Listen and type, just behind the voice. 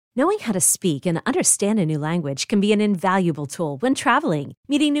Knowing how to speak and understand a new language can be an invaluable tool when traveling,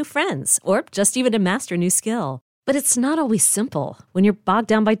 meeting new friends, or just even to master a new skill. But it's not always simple when you're bogged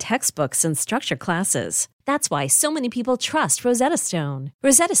down by textbooks and structured classes. That's why so many people trust Rosetta Stone.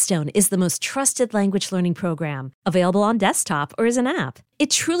 Rosetta Stone is the most trusted language learning program, available on desktop or as an app. It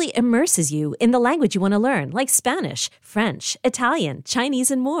truly immerses you in the language you want to learn, like Spanish, French, Italian,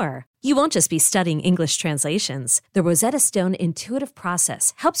 Chinese, and more. You won't just be studying English translations. The Rosetta Stone intuitive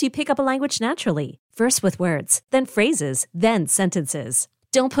process helps you pick up a language naturally, first with words, then phrases, then sentences.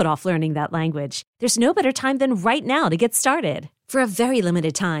 Don't put off learning that language. There's no better time than right now to get started. For a very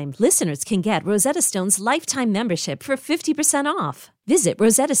limited time, listeners can get Rosetta Stone's lifetime membership for 50% off. Visit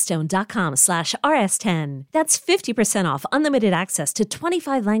rosettastone.com/rs10. That's 50% off unlimited access to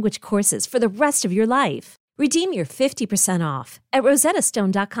 25 language courses for the rest of your life. Redeem your 50% off at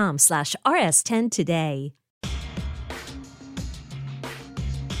rosettastone.com/rs10 today.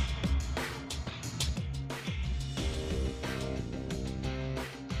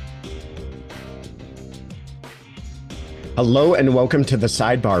 Hello and welcome to the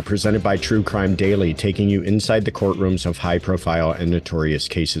Sidebar, presented by True Crime Daily, taking you inside the courtrooms of high-profile and notorious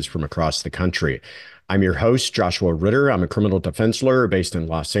cases from across the country. I'm your host, Joshua Ritter. I'm a criminal defense lawyer based in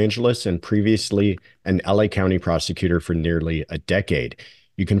Los Angeles and previously an LA County prosecutor for nearly a decade.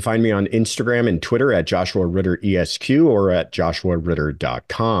 You can find me on Instagram and Twitter at Joshua Ritter ESQ or at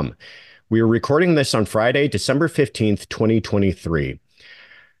joshuaritter.com. We are recording this on Friday, December 15th, 2023.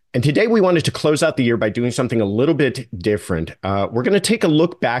 And today we wanted to close out the year by doing something a little bit different. We're going to take a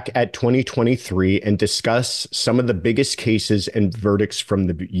look back at 2023 and discuss some of the biggest cases and verdicts from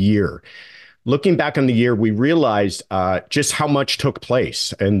the year. Looking back on the year, we realized just how much took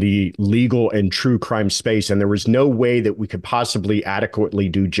place in the legal and true crime space, and there was no way that we could possibly adequately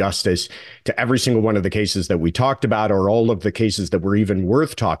do justice to every single one of the cases that we talked about or all of the cases that were even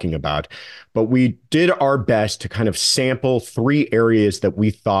worth talking about. But we did our best to kind of sample three areas that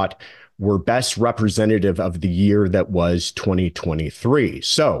we thought were best representative of the year that was 2023.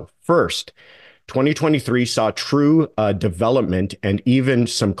 So first, 2023 saw true development and even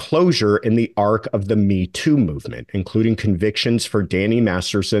some closure in the arc of the Me Too movement, including convictions for Danny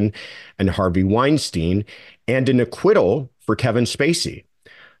Masterson and Harvey Weinstein and an acquittal for Kevin Spacey.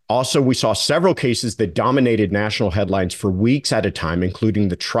 Also, we saw several cases that dominated national headlines for weeks at a time, including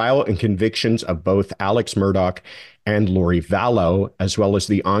the trial and convictions of both Alex Murdaugh and Lori Vallow, as well as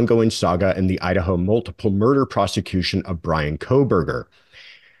the ongoing saga in the Idaho multiple murder prosecution of Bryan Kohberger.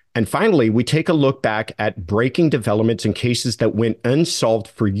 And finally, we take a look back at breaking developments in cases that went unsolved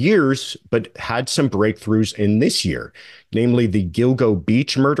for years, but had some breakthroughs in this year, namely the Gilgo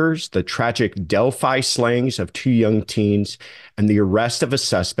Beach murders, the tragic Delphi slayings of two young teens, and the arrest of a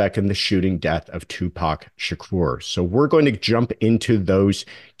suspect in the shooting death of Tupac Shakur. So we're going to jump into those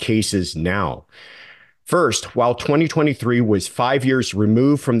cases now. First, while 2023 was 5 years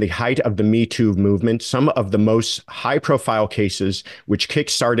removed from the height of the Me Too movement, some of the most high-profile cases which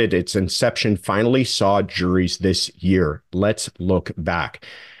kickstarted its inception finally saw juries this year. Let's look back.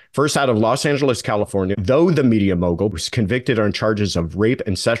 First, out of Los Angeles, California, though the media mogul was convicted on charges of rape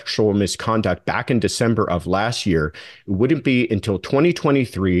and sexual misconduct back in December of last year, it wouldn't be until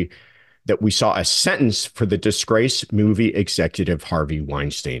 2023 that we saw a sentence for the disgraced movie executive Harvey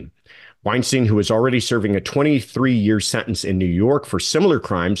Weinstein. Weinstein, who was already serving a 23-year sentence in New York for similar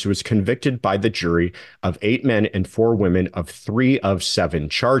crimes, was convicted by the jury of 8 men and 4 women of 3 of 7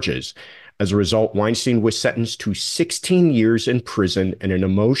 charges. As a result, Weinstein was sentenced to 16 years in prison in an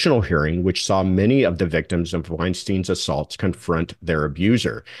emotional hearing, which saw many of the victims of Weinstein's assaults confront their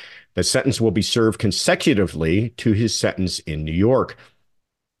abuser. The sentence will be served consecutively to his sentence in New York.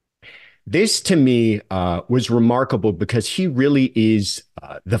 This, to me, was remarkable because he really is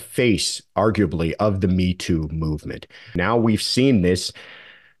the face, arguably, of the Me Too movement. Now we've seen this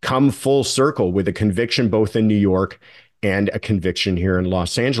come full circle with a conviction both in New York and a conviction here in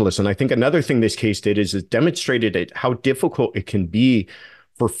Los Angeles. And I think another thing this case did is it demonstrated how difficult it can be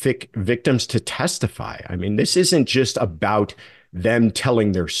for victims to testify. I mean, this isn't just about them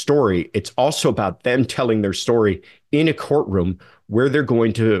telling their story. It's also about them telling their story in a courtroom where they're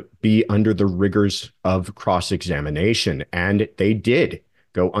going to be under the rigors of cross-examination. And they did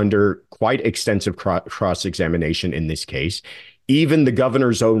go under quite extensive cross-examination in this case, even the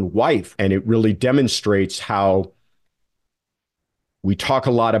governor's own wife. And it really demonstrates how we talk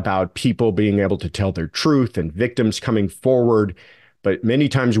a lot about people being able to tell their truth and victims coming forward, but many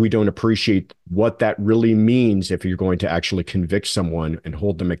times we don't appreciate what that really means if you're going to actually convict someone and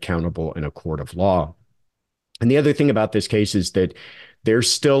hold them accountable in a court of law. And the other thing about this case is that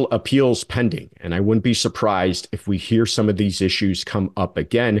there's still appeals pending. And I wouldn't be surprised if we hear some of these issues come up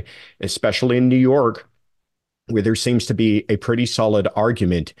again, especially in New York, where there seems to be a pretty solid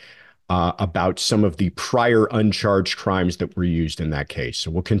argument about some of the prior uncharged crimes that were used in that case. So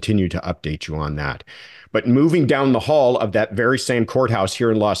we'll continue to update you on that. But moving down the hall of that very same courthouse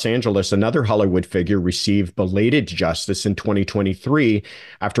here in Los Angeles, another Hollywood figure received belated justice in 2023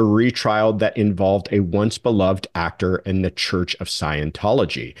 after a retrial that involved a once beloved actor in the Church of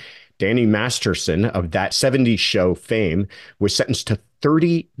Scientology. Danny Masterson of that 70s show fame was sentenced to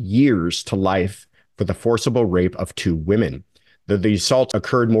 30 years to life for the forcible rape of two women. Though the assault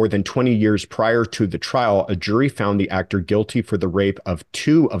occurred more than 20 years prior to the trial, a jury found the actor guilty for the rape of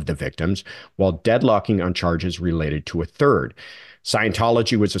two of the victims, while deadlocking on charges related to a third.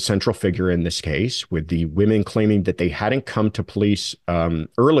 Scientology was a central figure in this case, with the women claiming that they hadn't come to police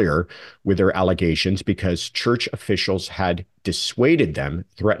earlier with their allegations because church officials had dissuaded them,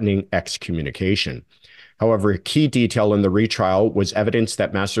 threatening excommunication. However, a key detail in the retrial was evidence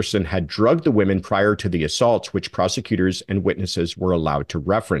that Masterson had drugged the women prior to the assaults, which prosecutors and witnesses were allowed to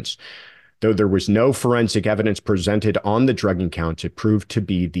reference. Though there was no forensic evidence presented on the drugging counts, it proved to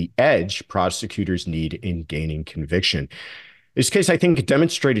be the edge prosecutors need in gaining conviction. This case, I think,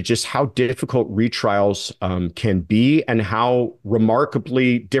 demonstrated just how difficult retrials can be and how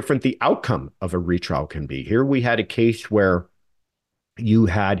remarkably different the outcome of a retrial can be. Here we had a case where you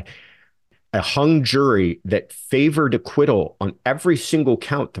had a hung jury that favored acquittal on every single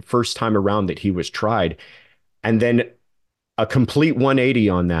count the first time around that he was tried, and then a complete 180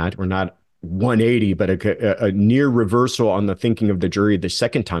 on that, or not 180, but a near reversal on the thinking of the jury the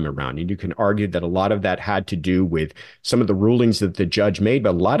second time around. And you can argue that a lot of that had to do with some of the rulings that the judge made,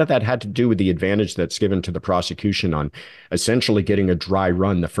 but a lot of that had to do with the advantage that's given to the prosecution on essentially getting a dry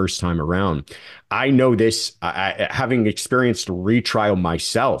run the first time around. I know this, having experienced a retrial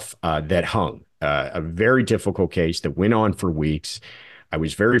myself that hung, a very difficult case that went on for weeks. I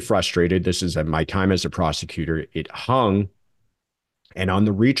was very frustrated. This is at my time as a prosecutor. It hung. And on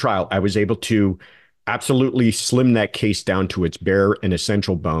the retrial, I was able to absolutely slim that case down to its bare and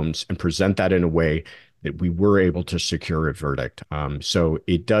essential bones and present that in a way that we were able to secure a verdict. So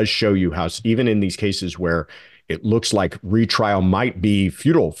it does show you how, even in these cases where it looks like retrial might be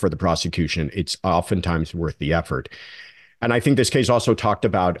futile for the prosecution, it's oftentimes worth the effort. And I think this case also talked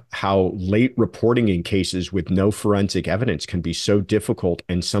about how late reporting in cases with no forensic evidence can be so difficult,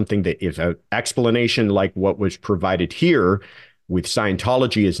 and something that if an explanation like what was provided here with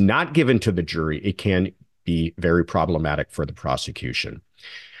Scientology is not given to the jury, it can be very problematic for the prosecution.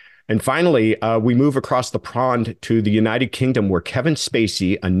 And finally, we move across the pond to the United Kingdom, where Kevin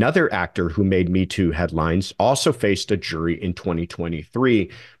Spacey, another actor who made Me Too headlines, also faced a jury in 2023,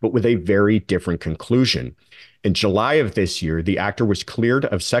 but with a very different conclusion. In July of this year, the actor was cleared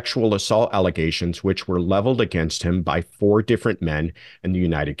of sexual assault allegations, which were leveled against him by 4 different men in the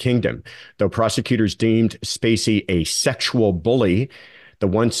United Kingdom. Though prosecutors deemed Spacey a sexual bully, the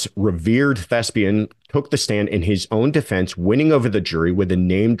once revered thespian took the stand in his own defense, winning over the jury with a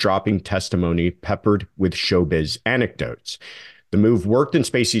name-dropping testimony peppered with showbiz anecdotes. The move worked in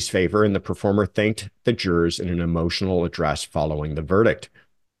Spacey's favor, and the performer thanked the jurors in an emotional address following the verdict.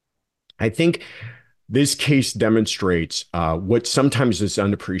 I think this case demonstrates what sometimes is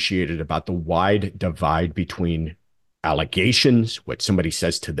unappreciated about the wide divide between allegations, what somebody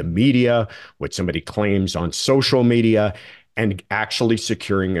says to the media, what somebody claims on social media, and actually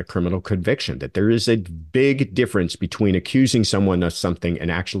securing a criminal conviction. That there is a big difference between accusing someone of something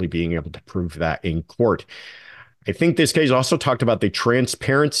and actually being able to prove that in court. I think this case also talked about the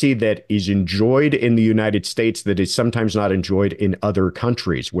transparency that is enjoyed in the United States that is sometimes not enjoyed in other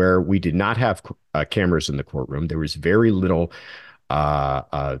countries, where we did not have cameras in the courtroom. There was very little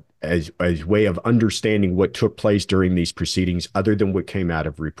as way of understanding what took place during these proceedings other than what came out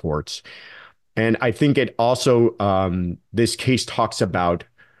of reports. And I think it also, this case talks about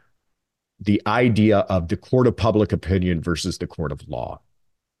the idea of the court of public opinion versus the court of law.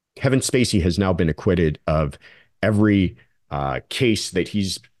 Kevin Spacey has now been acquitted of every case that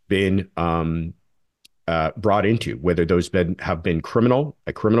he's been brought into, whether those have been criminal.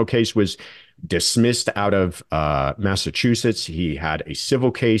 A criminal case was dismissed out of Massachusetts. He had a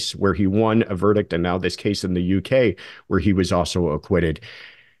civil case where he won a verdict, and now this case in the UK where he was also acquitted.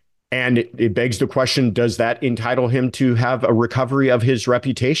 And it begs the question, does that entitle him to have a recovery of his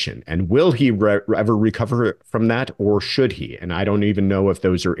reputation? And will he ever recover from that, or should he? And I don't even know if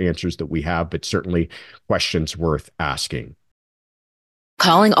those are answers that we have, but certainly questions worth asking.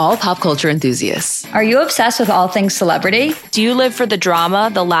 Calling all pop culture enthusiasts. Are you obsessed with all things celebrity? Do you live for the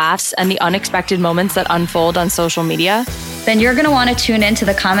drama, the laughs, and the unexpected moments that unfold on social media? Then you're going to want to tune in to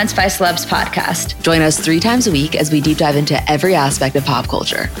the Comments by Celebs podcast. Join us 3 times a week as we deep dive into every aspect of pop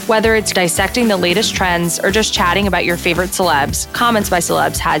culture. Whether it's dissecting the latest trends or just chatting about your favorite celebs, Comments by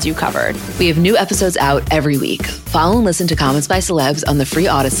Celebs has you covered. We have new episodes out every week. Follow and listen to Comments by Celebs on the free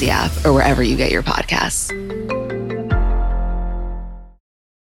Odyssey app or wherever you get your podcasts.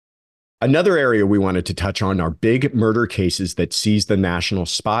 Another area we wanted to touch on are big murder cases that seize the national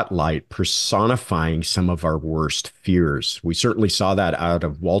spotlight, personifying some of our worst fears. We certainly saw that out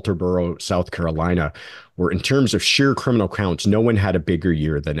of Walterboro, South Carolina, where in terms of sheer criminal counts, no one had a bigger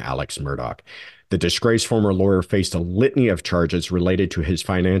year than Alex Murdaugh. The disgraced former lawyer faced a litany of charges related to his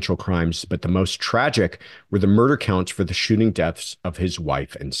financial crimes, but the most tragic were the murder counts for the shooting deaths of his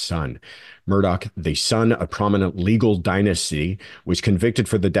wife and son. Murdaugh, the son of prominent legal dynasty, was convicted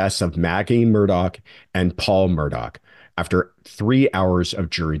for the deaths of Maggie Murdaugh and Paul Murdaugh after 3 hours of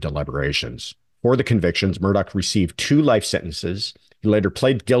jury deliberations. For the convictions, Murdaugh received 2 life sentences. He later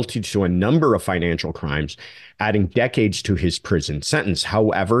pled guilty to a number of financial crimes, adding decades to his prison sentence.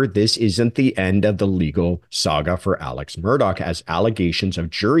 However, this isn't the end of the legal saga for Alex Murdaugh, as allegations of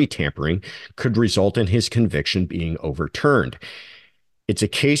jury tampering could result in his conviction being overturned. It's a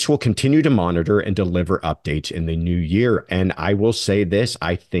case we'll continue to monitor and deliver updates in the new year. And I will say this,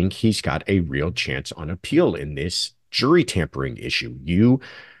 I think he's got a real chance on appeal in this jury tampering issue. You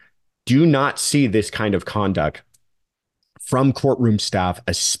do not see this kind of conduct from courtroom staff,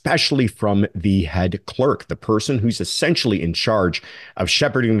 especially from the head clerk, the person who's essentially in charge of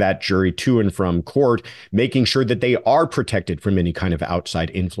shepherding that jury to and from court, making sure that they are protected from any kind of outside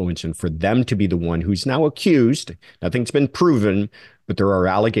influence, and for them to be the one who's now accused. Nothing's been proven, but there are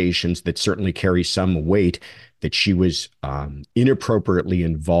allegations that certainly carry some weight that she was inappropriately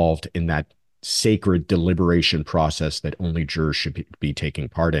involved in that sacred deliberation process that only jurors should be taking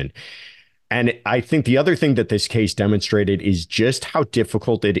part in. And I think the other thing that this case demonstrated is just how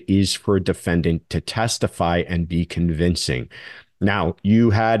difficult it is for a defendant to testify and be convincing. Now, you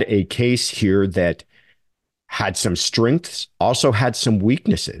had a case here that had some strengths, also had some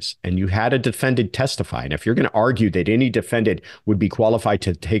weaknesses, and you had a defendant testify. And if you're going to argue that any defendant would be qualified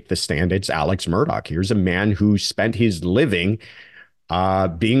to take the stand, it's Alex Murdaugh. Here's a man who spent his living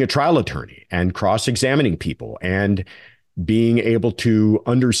being a trial attorney and cross-examining people and being able to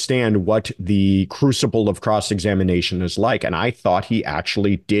understand what the crucible of cross-examination is like. And I thought he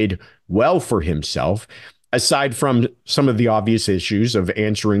actually did well for himself, aside from some of the obvious issues of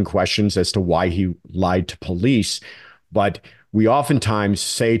answering questions as to why he lied to police. But we oftentimes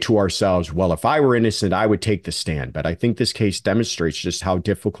say to ourselves, well, if I were innocent, I would take the stand. But I think this case demonstrates just how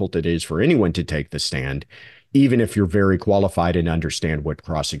difficult it is for anyone to take the stand, even if you're very qualified and understand what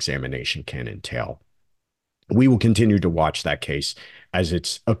cross-examination can entail. We will continue to watch that case as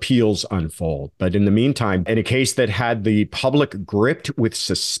its appeals unfold. But in the meantime, in a case that had the public gripped with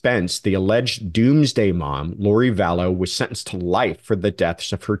suspense, the alleged doomsday mom, Lori Vallow, was sentenced to life for the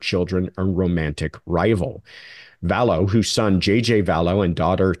deaths of her children and romantic rival. Vallow, whose son J.J. Vallow and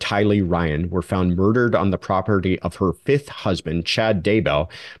daughter Tylee Ryan were found murdered on the property of her 5th husband, Chad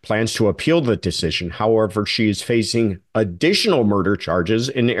Daybell, plans to appeal the decision. However, she is facing additional murder charges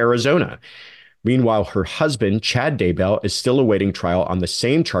in Arizona. Meanwhile, her husband, Chad Daybell, is still awaiting trial on the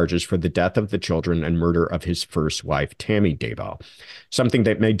same charges for the death of the children and murder of his first wife, Tammy Daybell. Something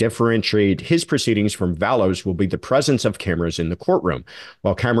that may differentiate his proceedings from Vallow's will be the presence of cameras in the courtroom.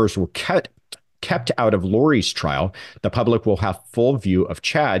 While cameras were kept out of Lori's trial, the public will have full view of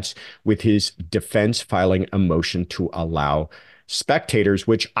Chad's, with his defense filing a motion to allow spectators,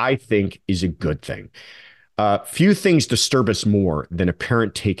 which I think is a good thing. Few things disturb us more than a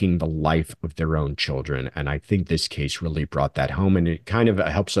parent taking the life of their own children. And I think this case really brought that home. And it kind of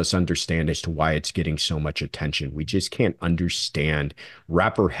helps us understand as to why it's getting so much attention. We just can't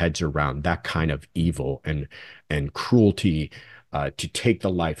wrap our heads around that kind of evil and cruelty to take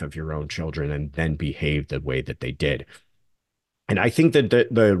the life of your own children and then behave the way that they did. And I think that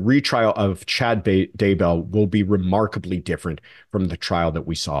the retrial of Chad Daybell will be remarkably different from the trial that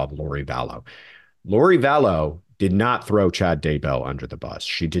we saw of Lori Vallow. Lori Vallow did not throw Chad Daybell under the bus.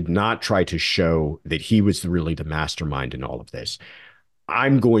 She did not try to show that he was really the mastermind in all of this.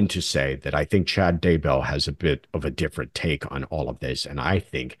 I'm going to say that I think Chad Daybell has a bit of a different take on all of this. And I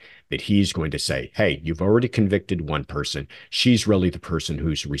think that he's going to say, hey, you've already convicted one person. She's really the person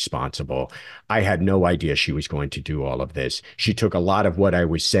who's responsible. I had no idea she was going to do all of this. She took a lot of what I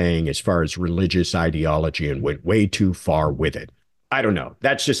was saying as far as religious ideology and went way too far with it. I don't know.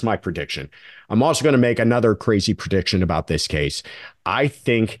 That's just my prediction. I'm also going to make another crazy prediction about this case. I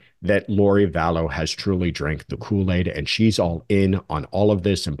think that Lori Vallow has truly drank the Kool-Aid and she's all in on all of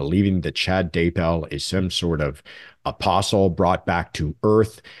this and believing that Chad Daybell is some sort of apostle brought back to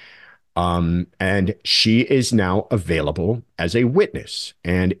earth. And she is now available as a witness.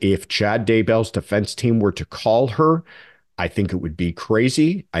 And if Chad Daybell's defense team were to call her, I think it would be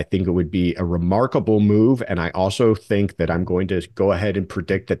crazy. I think it would be a remarkable move. And I also think that I'm going to go ahead and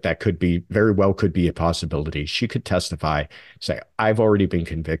predict that that could be very well could be a possibility. She could testify, say, I've already been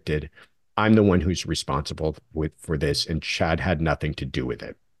convicted. I'm the one who's responsible for this. And Chad had nothing to do with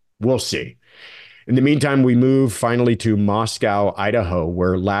it. We'll see. In the meantime, we move finally to Moscow, Idaho,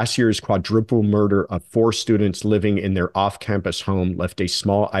 where last year's quadruple murder of 4 students living in their off-campus home left a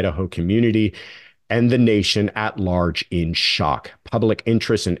small Idaho community and the nation at large in shock. Public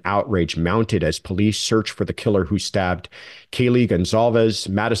interest and outrage mounted as police searched for the killer who stabbed Kaylee Gonzalez,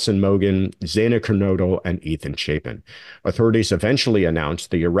 Madison Mogan, Zana Kernodle, and Ethan Chapin. Authorities eventually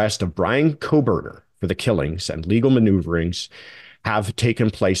announced the arrest of Brian Koberger for the killings, and legal maneuverings have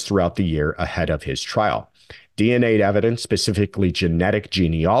taken place throughout the year ahead of his trial. DNA evidence, specifically genetic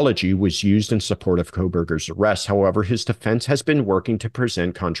genealogy, was used in support of Koberger's arrest. However, his defense has been working to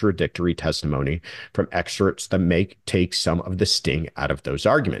present contradictory testimony from excerpts that take some of the sting out of those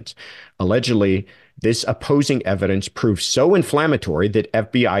arguments. Allegedly, this opposing evidence proved so inflammatory that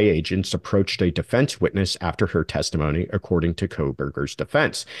FBI agents approached a defense witness after her testimony, according to Koberger's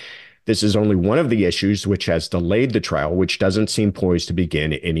defense. This is only one of the issues which has delayed the trial, which doesn't seem poised to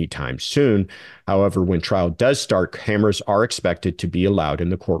begin anytime soon. However, when trial does start, cameras are expected to be allowed in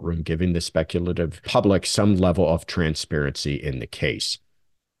the courtroom, giving the speculative public some level of transparency in the case.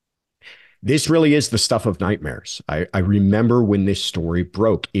 This really is the stuff of nightmares. I remember when this story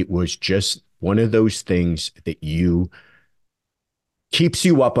broke, it was just one of those things that keeps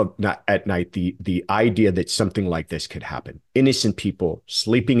you up at night, the idea that something like this could happen. Innocent people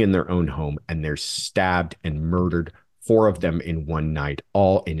sleeping in their own home and they're stabbed and murdered, 4 of them in one night,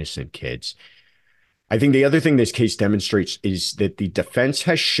 all innocent kids. I think the other thing this case demonstrates is that the defense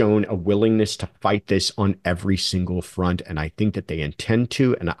has shown a willingness to fight this on every single front, and I think that they intend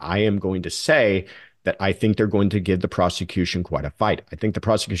to, and I am going to say that I think they're going to give the prosecution quite a fight. I think the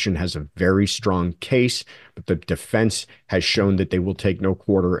prosecution has a very strong case, but the defense has shown that they will take no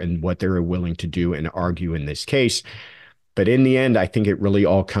quarter in what they're willing to do and argue in this case. But in the end, I think it really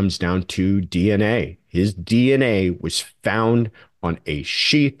all comes down to DNA. His DNA was found on a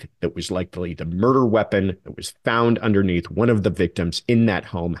sheath that was likely the murder weapon that was found underneath one of the victims in that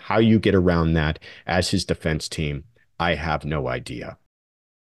home. How you get around that as his defense team, I have no idea.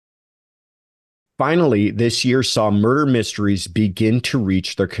 Finally, this year saw murder mysteries begin to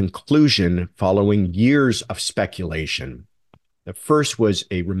reach their conclusion following years of speculation. The first was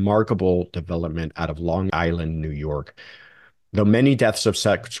a remarkable development out of Long Island, New York. Though many deaths of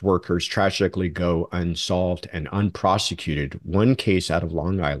sex workers tragically go unsolved and unprosecuted, one case out of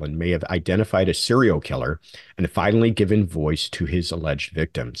Long Island may have identified a serial killer and finally given voice to his alleged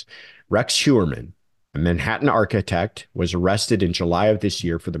victims. Rex Heuermann, a Manhattan architect, was arrested in July of this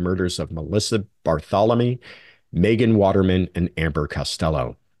year for the murders of Melissa Bartholomew, Megan Waterman, and Amber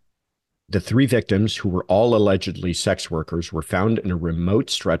Costello. The 3 victims, who were all allegedly sex workers, were found in a remote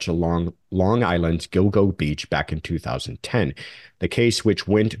stretch along Long Island's Gilgo Beach back in 2010. The case, which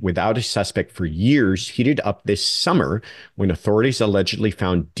went without a suspect for years, heated up this summer when authorities allegedly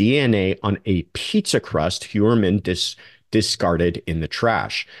found DNA on a pizza crust Heuermann discarded in the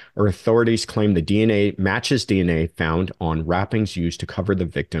trash. Our authorities claim the DNA matches DNA found on wrappings used to cover the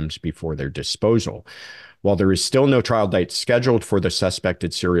victims before their disposal. While there is still no trial date scheduled for the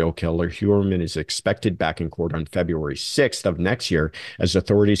suspected serial killer, Heuermann is expected back in court on February 6th of next year as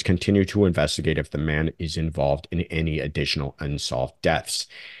authorities continue to investigate if the man is involved in any additional unsolved deaths.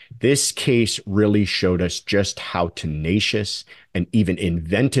 This case really showed us just how tenacious and even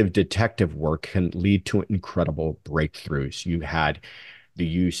inventive detective work can lead to incredible breakthroughs. You had the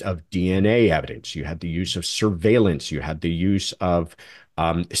use of DNA evidence, you had the use of surveillance, you had the use of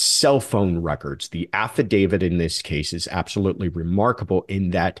cell phone records. The affidavit in this case is absolutely remarkable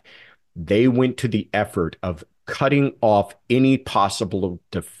in that they went to the effort of cutting off any possible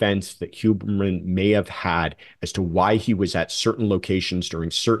defense that Heuermann may have had as to why he was at certain locations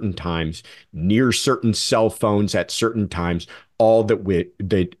during certain times, near certain cell phones at certain times, all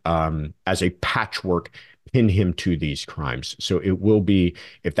that as a patchwork pin him to these crimes. So it will be,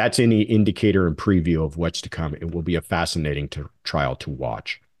 if that's any indicator and preview of what's to come, it will be a fascinating trial to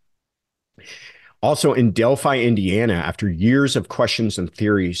watch. Also in Delphi, Indiana, after years of questions and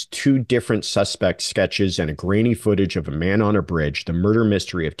theories, 2 different suspect sketches, and a grainy footage of a man on a bridge, the murder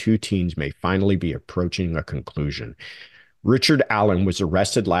mystery of 2 teens may finally be approaching a conclusion. Richard Allen was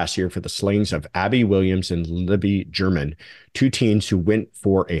arrested last year for the slayings of Abby Williams and Libby German, 2 teens who went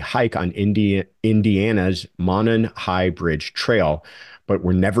for a hike on Indiana's Monon High Bridge Trail, but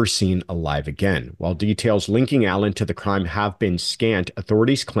were never seen alive again. While details linking Allen to the crime have been scant,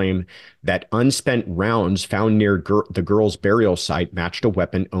 authorities claim that unspent rounds found near the girl's burial site matched a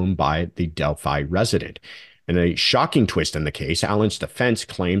weapon owned by the Delphi resident. In a shocking twist in the case, Allen's defense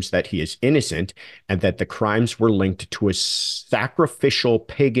claims that he is innocent and that the crimes were linked to a sacrificial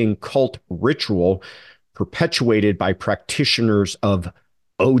pagan cult ritual perpetuated by practitioners of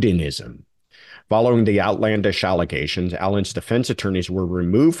Odinism. Following the outlandish allegations, Allen's defense attorneys were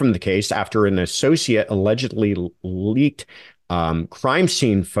removed from the case after an associate allegedly leaked crime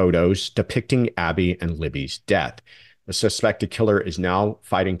scene photos depicting Abby and Libby's death. The suspected killer is now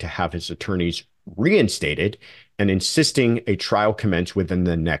fighting to have his attorneys reinstated and insisting a trial commence within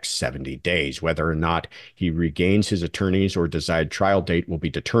the next 70 days. Whether or not he regains his attorneys or desired trial date will be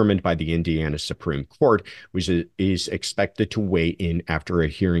determined by the Indiana Supreme Court, which is expected to weigh in after a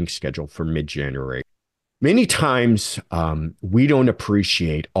hearing scheduled for mid-January. Many times, we don't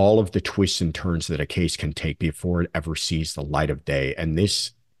appreciate all of the twists and turns that a case can take before it ever sees the light of day. And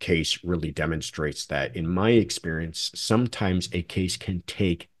this case really demonstrates that. In my experience, sometimes a case can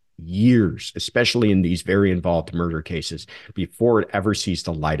take years, especially in these very involved murder cases, before it ever sees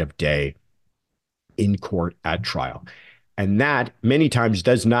the light of day in court at trial. And that many times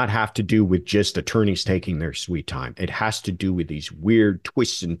does not have to do with just attorneys taking their sweet time. It has to do with these weird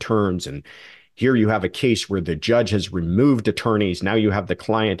twists and turns. And here you have a case where the judge has removed attorneys. Now you have the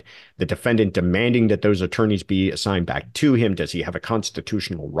client, the defendant, demanding that those attorneys be assigned back to him. Does he have a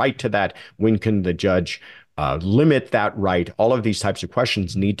constitutional right to that? When can the judge limit that right? All of these types of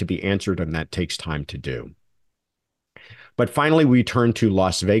questions need to be answered, and that takes time to do. But finally, we turn to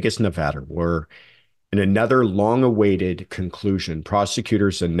Las Vegas, Nevada, where in another long-awaited conclusion,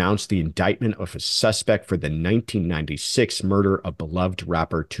 prosecutors announced the indictment of a suspect for the 1996 murder of beloved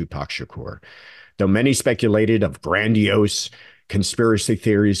rapper Tupac Shakur. Though many speculated of grandiose conspiracy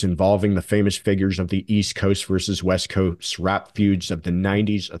theories involving the famous figures of the East Coast versus West Coast rap feuds of the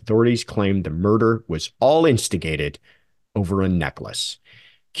 90s, authorities claimed the murder was all instigated over a necklace.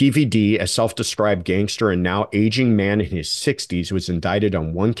 Kevy D, a self-described gangster and now aging man in his 60s, was indicted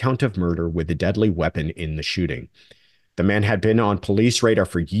on 1 count of murder with a deadly weapon in the shooting. The man had been on police radar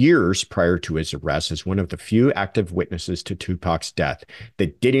for years prior to his arrest as one of the few active witnesses to Tupac's death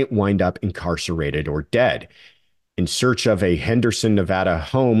that didn't wind up incarcerated or dead. In search of a Henderson, Nevada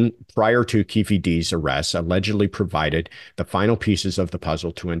home prior to Kevy D's arrest, allegedly provided the final pieces of the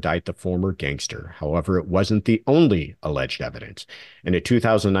puzzle to indict the former gangster. However, it wasn't the only alleged evidence. In a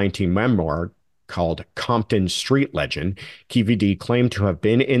 2019 memoir called Compton Street Legend, Kevy D claimed to have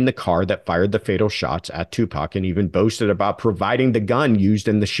been in the car that fired the fatal shots at Tupac and even boasted about providing the gun used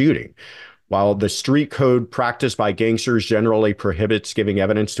in the shooting. While the street code practiced by gangsters generally prohibits giving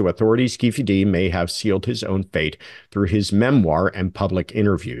evidence to authorities, Kevy D may have sealed his own fate through his memoir and public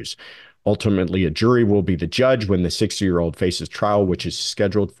interviews. Ultimately, a jury will be the judge when the 60-year-old faces trial, which is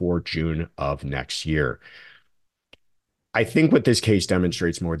scheduled for June of next year. I think what this case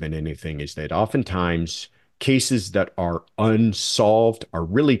demonstrates more than anything is that oftentimes cases that are unsolved are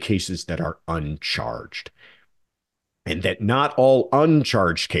really cases that are uncharged. And that not all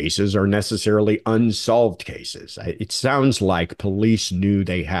uncharged cases are necessarily unsolved cases. It sounds like police knew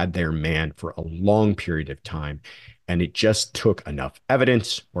they had their man for a long period of time, and it just took enough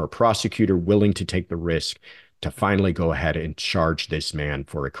evidence or a prosecutor willing to take the risk to finally go ahead and charge this man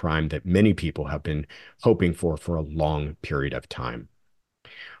for a crime that many people have been hoping for a long period of time.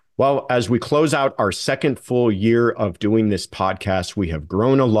 Well, as we close out our second full year of doing this podcast, we have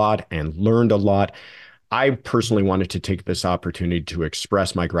grown a lot and learned a lot. I personally wanted to take this opportunity to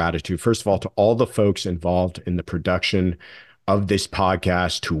express my gratitude, first of all, to all the folks involved in the production of this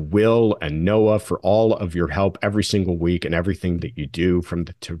podcast, to Will and Noah for all of your help every single week and everything that you do, from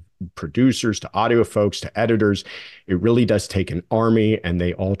to producers to audio folks to editors. It really does take an army, and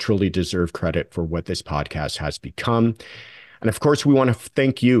they all truly deserve credit for what this podcast has become. And of course, we want to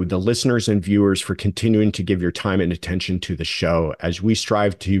thank you, the listeners and viewers, for continuing to give your time and attention to the show as we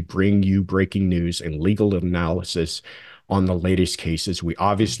strive to bring you breaking news and legal analysis on the latest cases. We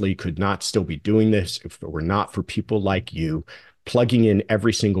obviously could not still be doing this if it were not for people like you plugging in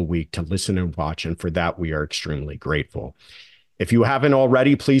every single week to listen and watch. And for that, we are extremely grateful. If you haven't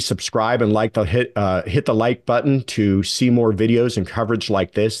already, please subscribe and hit the like button to see more videos and coverage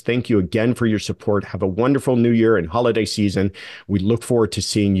like this. Thank you again for your support. Have a wonderful new year and holiday season. We look forward to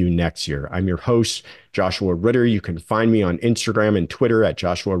seeing you next year. I'm your host, Joshua Ritter. You can find me on Instagram and Twitter at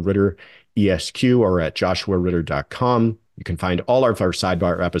Joshua Ritter ESQ or at joshuaritter.com. You can find all of our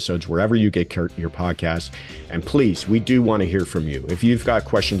Sidebar episodes wherever you get your podcasts. And please, we do want to hear from you. If you've got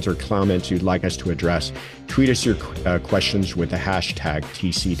questions or comments you'd like us to address, tweet us your questions with the hashtag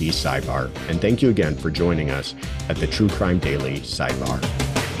TCD Sidebar. And thank you again for joining us at the True Crime Daily Sidebar.